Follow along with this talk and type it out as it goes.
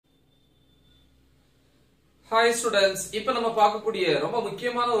Hi students, இப்போ நம்ம பார்க்கக்கூடிய ரொம்ப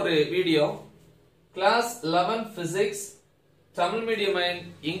முக்கியமான ஒரு video class 11 physics Tamil medium and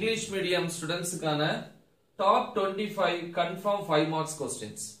English medium studentsக்கான top 25 confirm 5 marks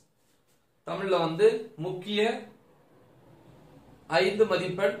questions. தமிழ்ல வந்து முக்கிய 5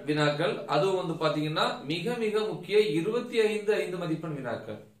 மதிப்பெண் வினாக்கள், அதுவும் வந்து பாத்தீங்கன்னா மிக மிக முக்கிய 25 5 மதிப்பெண்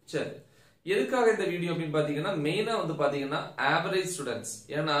வினாக்கள். சரி, எதுக்காக இந்த வீடியோ அப்படினு பாத்தீங்கன்னா மெயினா வந்து பாத்தீங்கன்னா average students,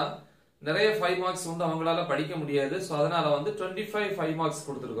 ஏனா நிறைய 5 மார்க்ஸ் வந்து அவங்களால படிக்க முடியாது. சோ அதனால வந்து 25 5 மார்க்ஸ்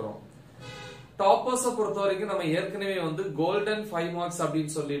கொடுத்திருக்கோம். டாப்பர்ஸ் பொறுத்த வரைக்கும் நம்ம ஏற்கனவே வந்து கோல்டன் 5 மார்க்ஸ்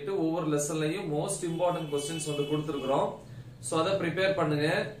அப்படினு சொல்லிட்டு ஒவ்வொரு லெசன்லயும் மோஸ்ட் இம்பார்ட்டன்ட் क्वेश्चंस வந்து கொடுத்திருக்கோம். சோ அத prepare பண்ணுங்க.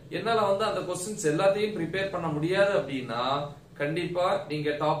 என்னால வந்து அந்த क्वेश्चंस எல்லாத்தையும் prepare பண்ண முடியாது அப்படினா கண்டிப்பா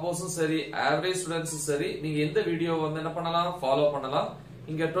நீங்க டாப்பர்ஸும் சரி ஆவரேஜ் ஸ்டூடண்ட்ஸும் சரி நீங்க இந்த வீடியோ வந்து என்ன பண்ணலாம், ஃபாலோ பண்ணலாம்.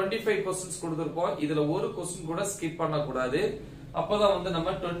 இங்க 25 क्वेश्चंस கொடுத்திருப்போம். இதுல ஒரு क्वेश्चन கூட ஸ்கிப் பண்ண கூடாது. அப்பதான் வந்து நம்ம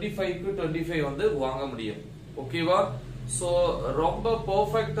 25 க்கு 25 வந்து வாங்க முடியும். ஓகேவா? சோ ரொம்ப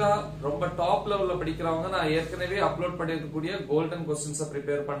பெர்ஃபெக்ட்டா ரொம்ப டாப் லெவல்ல படிக்கிறவங்க நான் ஏற்கனவே அப்லோட் பண்ணிருக்கக்கூடிய கோல்டன் क्वेश्चंस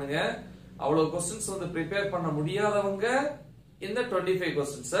prepare பண்ணுங்க. அவ்வளவு क्वेश्चंस வந்து prepare பண்ண முடியாதவங்க இந்த 25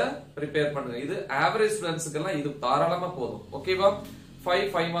 क्वेश्चंस prepare பண்ணுங்க. இது ஆவரேஜ் ஸ்டூடண்ட்ஸ்க்கு எல்லாம் இது தாராளமா போதும். ஓகேவா?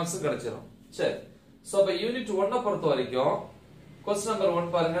 5 மார்க்ஸ் கிடைச்சிரும். சரி, சோ அப்ப யூனிட் 1 பொறுத்த வரைக்கும் क्वेश्चन நம்பர் 1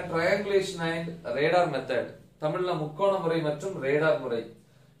 பாருங்க, triangulation and radar method. தமிழ்ல முக்கோண முறை மற்றும் ரேடார் முறை.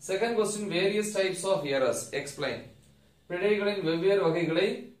 Second question, various types of errors explain. பிழைகளின் வெவ்வேறு வகைகளை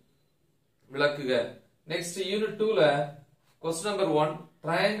விளக்குக. நெக்ஸ்ட் யூனிட் 2 ல question number 1,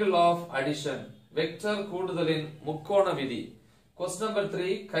 triangle of addition, vector கூடுதலின் முக்கோண விதி. Question number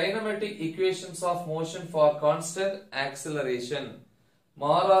 3, kinematic equations of motion for constant acceleration,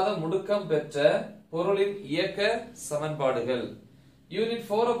 மாறாத முடுக்கம் பெற்ற பொருளின் இயக்க சமன்பாடுகள். யூனிட்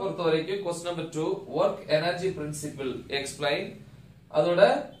 4 பொறுத்த வரைக்கும் question number 2, work energy principle explain, அதோட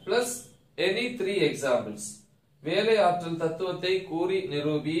பிளஸ் any 3 examples, வேலை ஆற்றல் தத்துவத்தை கூறி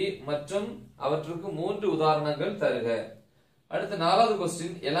நிரூபி மற்றும் அவற்றுக்கு 3 உதாரணங்கள் தருக. அடுத்து நாலாவது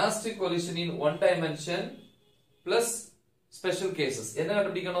question, elastic collision in one dimension plus special cases, என்ன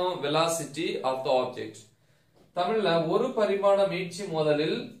கண்டுபிடிக்கணும், velocity of the object. தமிழ்ல ஒரு பரிமாண மீட்சி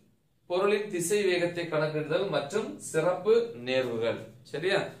மோதலில் பொருளின் திசை வேகத்தை கணக்கிடுதல் மற்றும் சிறப்பு நேர்வுகள்.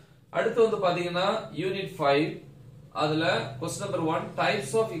 சரியா? அடுத்து வந்து பாத்தீங்கன்னா யூனிட் 5, அதுல question number 1,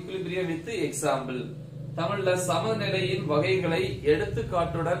 types of equilibrium with example, தமிழ்ல சமநிலையின் வகைகளை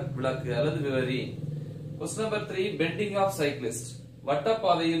எடுத்துக்காட்டுடன் விளக்கு அல்லது விவரி. Question number 3, bending of cyclist,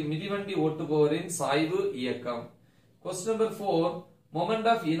 வட்டப்பாதையில் மிதிவண்டி ஓட்டுபவரின் சாய்வு இயக்கம். Question number 4, moment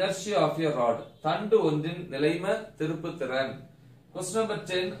of inertia of a rod, தண்டு ஒன்றின் நிலைம திருப்பு திறன். Question number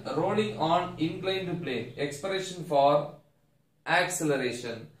 10, rolling on inclined plane, expression for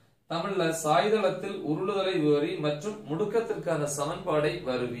acceleration, தமிழ்ல சாய்தளத்தில் உருளுதலை விவரி மற்றும் முடுக்கத்திற்கான சமன்பாடை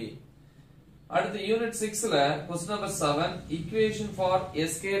வருவி. அடுத்து யூனிட் 6 ல question number 7, equation for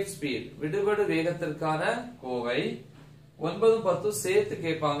escape speed, விடுபடு வேகத்திற்கான Kovai. 9 10 சேர்த்து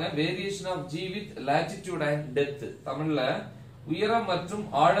கேட்பாங்க, variation of g with latitude and depth, தமிழ்ல உயரம் மற்றும்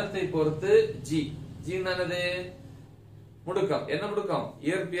ஆழத்தை பொறுத்து g. g என்னது? முடுக்கம். என்ன முடுக்கம்?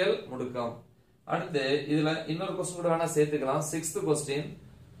 இயற்பியல் முடுக்கம். அடுத்து இதுல இன்னொரு क्वेश्चन கூட வேணா சேர்த்துக்கலாம். 6th question,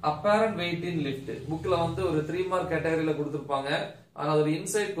 apparent weight in lift, புக்ல வந்து ஒரு 3 மார்க் கேட்டகரியில கொடுத்திருப்பாங்க. ஆனா அது ஒரு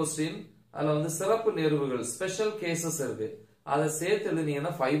இன்சைட் क्वेश्चन. அதுல வந்து சிறப்பு நேர்வுகள் ஸ்பெஷல் கேसेस இருக்கு. அத சேர்த்து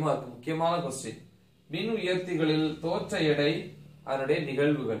எழுதினீங்கன்னா 5 மார்க். முக்கியமான क्वेश्चन. மின் உயர்த்திகளில் தோற்ற எடை அதனுடைய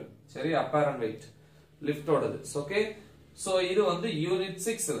நிகழ்வுகள். சரி, apparent weight லிஃப்டோடது. ஓகே, சோ இது வந்து யூனிட்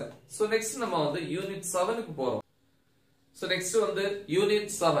 6 ல. சோ நெக்ஸ்ட் நம்ம வந்து யூனிட் 7 க்கு போறோம். So next வந்து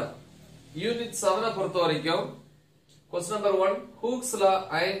யூனிட் 7. யூனிட் 7 பொறுத்த வரைக்கும் question number 1, Hooke's law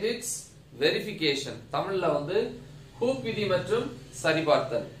and its verification, தமிழ்ல வந்து ஹூக் விதி மற்றும்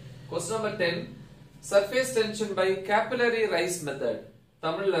சரிபார்த்தல். question number 10, surface tension by capillary rise method,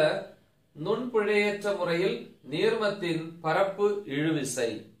 தமிழ்ல நுண்பிழையற்ற முறையில் நீர்மத்தின் பரப்பு இழுவிசை.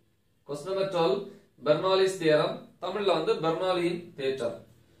 question number 12, பெர்னோலிஸ் தியரம், தமிழ்ல வந்து பெர்னோலியின் தேற்றம்.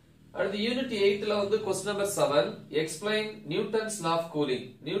 அடுத்து யூனிட் 8 ல வந்து question number 7, explain Newton's law of cooling,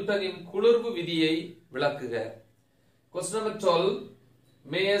 நியூட்டனின் குளிர்வு விதியை விளக்குக. क्वेश्चन நம்பர் 12,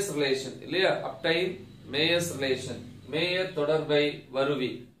 Mayer's relation, இல்லையா, obtain Mayer's relation, மேயர் தொடர்பை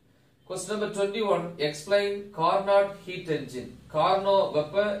வருவி. Question number 21, explain Carnot heat engine, கார்னோ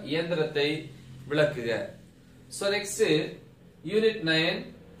வெப்ப இயந்திரத்தை விளக்குக. so next unit 9,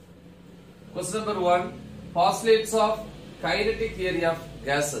 question number 1, postulates of kinetic theory of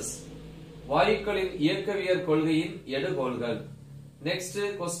gases, வாயுக்களின் இயக்கவியல் கொள்கையின் எடுகோள்கள். Next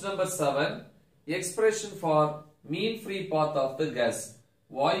question number 7, expression for mean free path of the gas,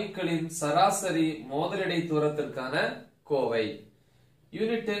 வாயுக்களின் சராசரி மோதலடை தூரத்திற்கான Kovai.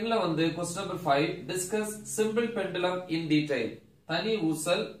 Unit 10ல வந்து question number 5 discuss simple pendulum in detail தனி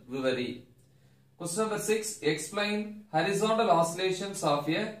ஊசல் விவரி. Question number 6 explain horizontal oscillations of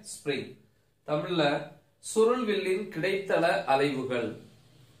a spring. தமிழ்ல சுருள் வில்லின் கிடைத்தள அலைவுகள்.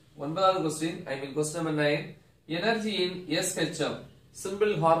 9வது question question number 9 energy in SHM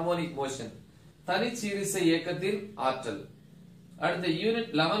simple harmonic motion தனிச்சீரிசை இயக்கத்தின் ஆற்றல். அடுத்த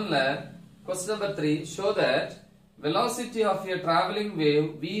unit 11ல question number 3 show that velocity of a traveling wave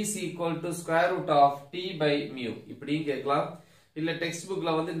v is equal to square root of t by mu. இப்படி கேட்கலாம். இல்ல டெக்ஸ்ட்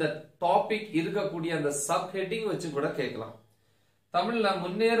புக்ல வந்து இந்த டாபிக் இருக்கக்கூடிய அந்த சப் ஹெட்டிங் வச்சு கூட கேட்கலாம். தமிழ்ல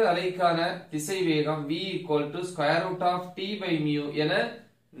முன்னேறு அலைக்கான திசை வேகம் v equal to square root of t by mu என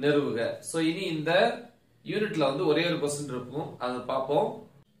நிறுவுக. சோ இனி இந்த யூனிட்ல வந்து ஒரே ஒரு क्वेश्चन இருக்கும், அதை பார்ப்போம்.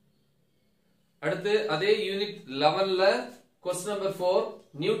 அடுத்து அதே unit 11ல question number 4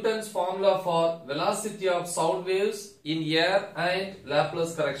 Newton's formula for velocity of sound waves in air and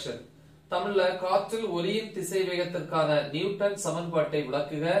Laplace correction. தமிழ்ல காற்றில் ஒலியின் திசை வேகத்திற்கான நியூட்டன் சமன்பாட்டை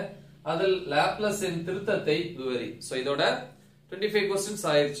விளக்குக, அதில் லாப்லாஸின் திருத்தத்தை விவரி. சோ இதோட 25 क्वेश्चंस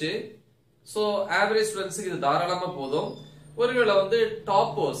ஆயிருச்சு. சோ ஆவரேஜ் ஸ்டூடண்ட்ஸ்க்கு இது தாராளமா போதும். ஒருவேளை வந்து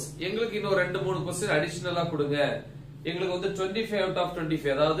டாப்பர்ஸ் எங்களுக்கு இன்னும் 2-3 क्वेश्चन அடிஷனலா கொடுங்க, எங்களுக்கு வந்து 25 out of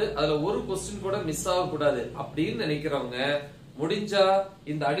 25, அதாவது அதுல ஒரு क्वेश्चन கூட மிஸ் ஆக கூடாது அப்படின்னு நினைக்கிறவங்க முடிஞ்சா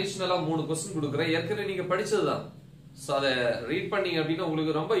இந்த அடிஷனலா 3 क्वेश्चन கொடுக்குறேன். ஏற்கனவே நீங்க படிச்சதுதான். சோ அத ரீட் பண்ணீங்க அப்படின்னா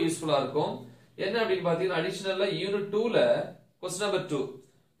உங்களுக்கு ரொம்ப யூஸ்ஃபுல்லா இருக்கும். என்ன அப்படின்னு பாத்தீங்கன்னா அடிஷனலா unit 2ல question number 2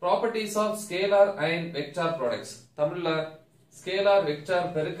 properties of scalar and vector products. தமிழ்ல ஸ்கேலார்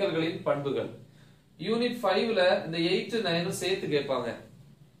வெக்டார் பெருக்கல்களின் பண்புகள். யூனிட் 5ல இந்த 8 9 சேர்த்து கேட்பாங்க.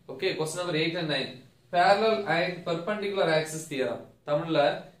 Okay, question number 8 and 9 parallel and perpendicular axis theorem. தமிழ்ல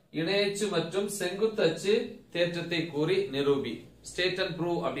இணையச்சு மற்றும் செங்குத்து அச்சு தேற்றத்தை கூறி நிரூபி, ஸ்டேட் அண்ட்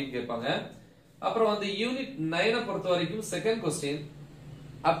ப்ரூவ் அப்படின்னு கேட்பாங்க. அப்புறம் வந்து யூனிட் 9 பொறுத்த வரைக்கும் second question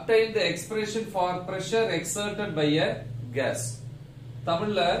obtain the expression for pressure exerted by a gas.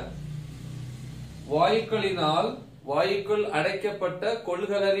 தமிழ்ல வாயுக்கள் அடைக்கப்பட்ட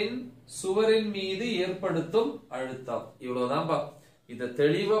கொள்கலனின் சுவரின் மீது ஏற்படுத்தும் அழுத்தம். இவ்வளவுதான்பா. இத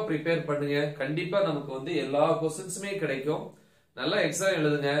தெளிவா ப்ரிப்பேர் பண்ணுங்க. கண்டிப்பா நமக்கு வந்து எல்லா क्वेश्चंसமே கிடைக்கும். நல்லா எக்ஸாம்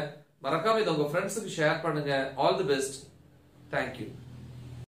எழுதுங்க. மறக்காம இத உங்க ஃப்ரெண்ட்ஸ்க்கு ஷேர் பண்ணுங்க. All the best. Thank you.